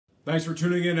Thanks for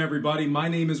tuning in, everybody. My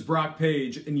name is Brock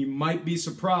Page, and you might be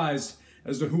surprised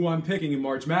as to who I'm picking in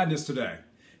March Madness today.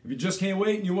 If you just can't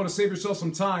wait and you want to save yourself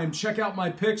some time, check out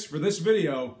my picks for this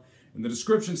video in the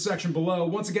description section below.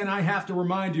 Once again, I have to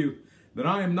remind you that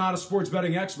I am not a sports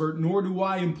betting expert, nor do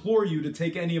I implore you to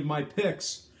take any of my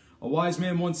picks. A wise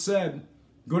man once said,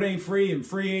 good ain't free and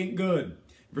free ain't good.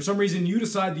 If for some reason you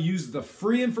decide to use the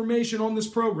free information on this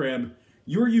program,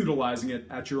 you're utilizing it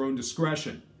at your own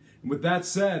discretion. And with that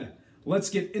said,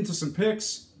 let's get into some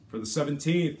picks for the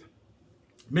 17th.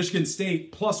 Michigan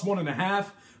State plus 1.5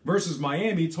 versus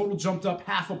Miami. Total jumped up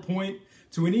half a point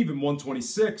to an even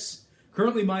 126.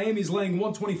 Currently, Miami's laying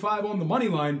 125 on the money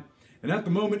line, and at the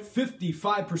moment,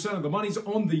 55% of the money's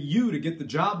on the U to get the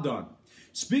job done.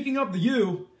 Speaking of the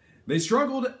U, they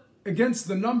struggled against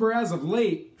the number as of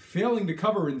late, failing to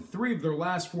cover in 3 of their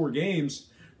last 4 games.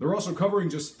 They're also covering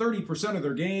just 30% of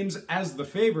their games as the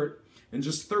favorite, and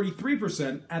just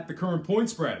 33% at the current point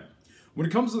spread. When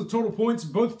it comes to the total points,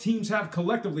 both teams have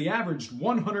collectively averaged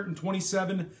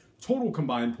 127 total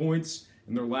combined points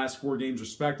in their last 4 games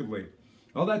respectively.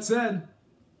 All that said,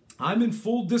 I'm in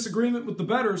full disagreement with the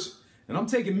bettors, and I'm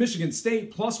taking Michigan State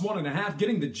plus 1.5,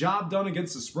 getting the job done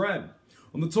against the spread.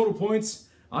 On the total points,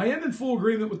 I am in full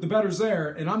agreement with the bettors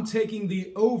there, and I'm taking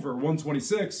the over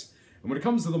 126. And when it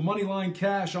comes to the money line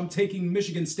cash, I'm taking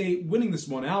Michigan State winning this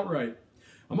one outright.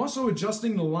 I'm also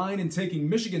adjusting the line and taking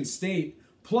Michigan State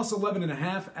plus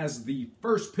 11.5 as the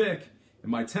first pick in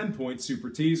my 10-point super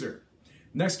teaser.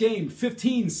 Next game,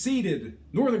 15-seeded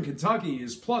Northern Kentucky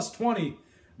is plus 20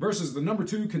 versus the number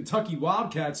 2 Kentucky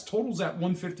Wildcats. Totals at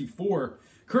 154.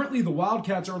 Currently, the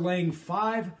Wildcats are laying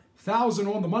 5,000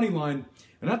 on the money line,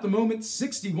 and at the moment,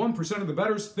 61% of the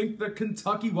bettors think the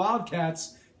Kentucky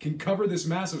Wildcats can cover this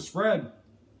massive spread.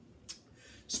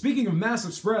 Speaking of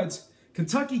massive spreads,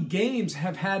 Kentucky games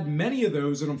have had many of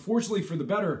those, and unfortunately for the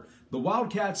bettor, the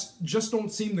Wildcats just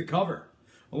don't seem to cover.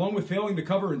 Along with failing to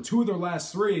cover in 2 of their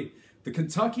last 3, the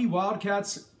Kentucky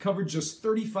Wildcats covered just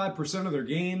 35% of their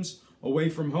games away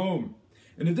from home.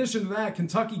 In addition to that,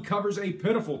 Kentucky covers a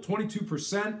pitiful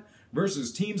 22%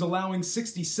 versus teams allowing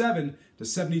 67 to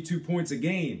 72 points a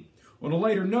game. On a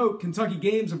lighter note, Kentucky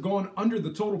games have gone under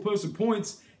the total posted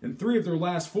points in 3 of their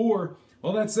last 4.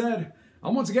 All that said,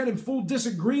 I'm once again in full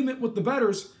disagreement with the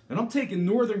bettors, and I'm taking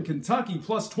Northern Kentucky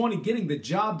plus 20, getting the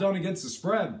job done against the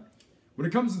spread. When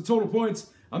it comes to total points,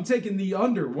 I'm taking the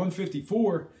under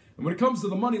 154, and when it comes to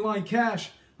the money line cash,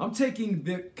 I'm taking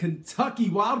the Kentucky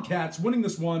Wildcats winning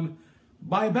this one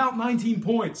by about 19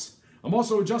 points. I'm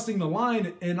also adjusting the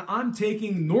line, and I'm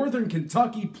taking Northern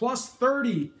Kentucky plus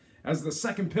 30 as the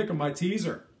second pick of my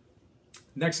teaser.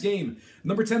 Next game,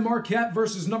 number 10 Marquette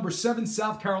versus number 7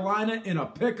 South Carolina in a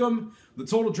pick'em. The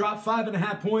total dropped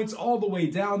 5.5 points all the way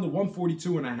down to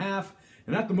 142.5.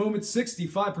 And at the moment,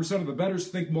 65% of the bettors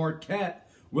think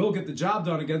Marquette will get the job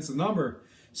done against the number.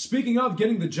 Speaking of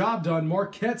getting the job done,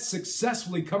 Marquette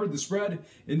successfully covered the spread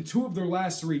in 2 of their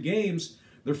last 3 games.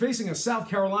 They're facing a South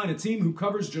Carolina team who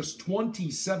covers just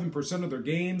 27% of their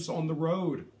games on the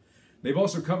road. They've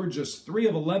also covered just 3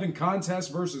 of 11 contests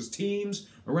versus teams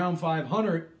around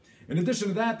 500. In addition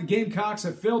to that, the Gamecocks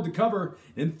have failed to cover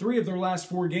in 3 of their last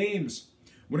 4 games.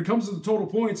 When it comes to the total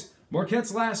points,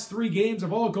 Marquette's last 3 games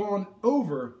have all gone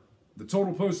over the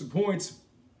total posted points.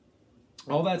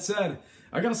 All that said,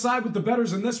 I got to side with the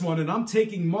bettors in this one, and I'm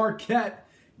taking Marquette,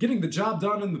 getting the job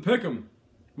done in the pick'em.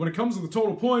 When it comes to the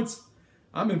total points,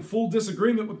 I'm in full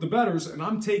disagreement with the bettors, and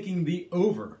I'm taking the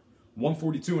over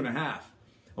 142.5.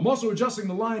 I'm also adjusting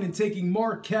the line and taking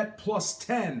Marquette plus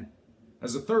 10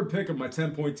 as the third pick of my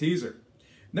 10-point teaser.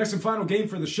 Next and final game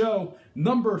for the show,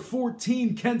 number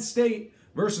 14 Kent State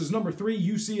versus number 3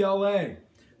 UCLA.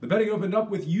 The betting opened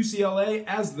up with UCLA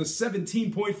as the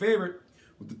 17-point favorite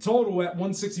with the total at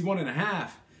 161.5.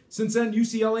 Since then,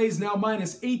 UCLA is now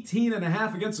minus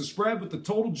 18.5 against the spread with the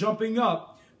total jumping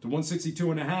up to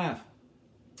 162.5.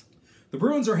 The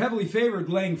Bruins are heavily favored,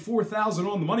 laying 4,000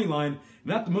 on the money line,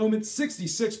 and at the moment,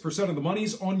 66% of the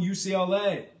money's on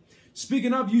UCLA.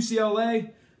 Speaking of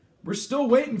UCLA, we're still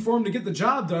waiting for them to get the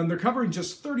job done. They're covering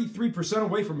just 33%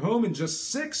 away from home in just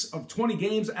 6 of 20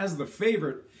 games as the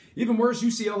favorite. Even worse,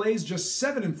 UCLA's just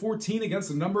 7-14 against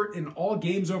the number in all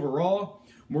games overall.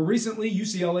 More recently,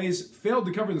 UCLA's failed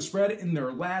to cover the spread in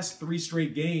their last 3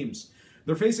 straight games.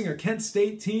 They're facing a Kent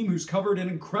State team who's covered an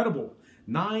incredible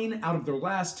 9 out of their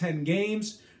last 10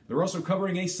 games. They're also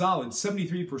covering a solid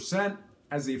 73%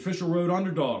 as the official road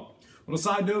underdog. On a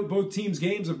side note, both teams'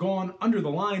 games have gone under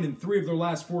the line in 3 of their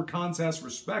last 4 contests,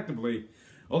 respectively.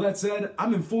 All that said,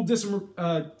 I'm in full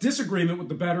disagreement with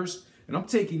the bettors, and I'm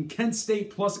taking Kent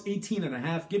State plus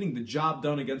 18.5, getting the job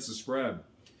done against the spread.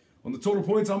 On the total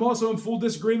points, I'm also in full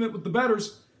disagreement with the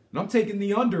bettors, and I'm taking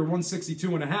the under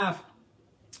 162.5.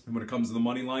 And when it comes to the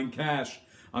money line cash,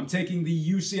 I'm taking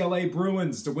the UCLA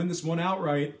Bruins to win this one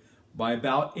outright by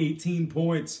about 18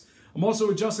 points. I'm also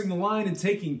adjusting the line and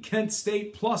taking Kent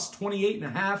State plus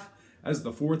 28.5 as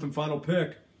the fourth and final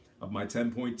pick of my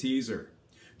 10-point teaser.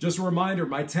 Just a reminder,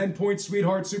 my 10-point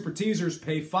Sweetheart Super Teasers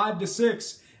pay 5 to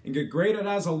 6 and get graded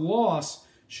as a loss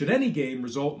should any game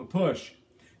result in a push.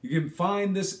 You can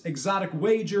find this exotic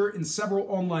wager in several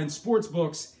online sports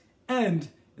books and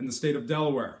in the state of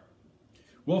Delaware.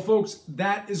 Well, folks,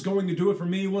 that is going to do it for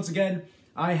me. Once again,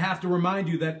 I have to remind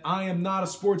you that I am not a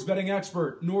sports betting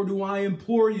expert, nor do I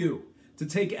implore you to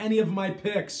take any of my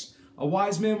picks. A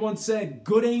wise man once said,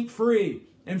 good ain't free,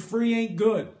 and free ain't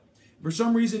good. If for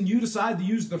some reason you decide to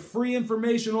use the free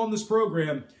information on this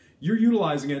program, you're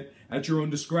utilizing it at your own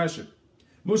discretion.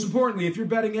 Most importantly, if you're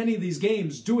betting any of these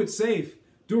games, do it safe,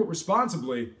 do it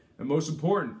responsibly, and most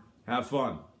important, have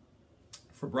fun.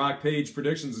 For Brock Page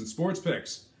Predictions and Sports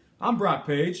Picks, I'm Brock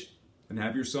Page, and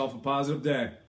have yourself a positive day.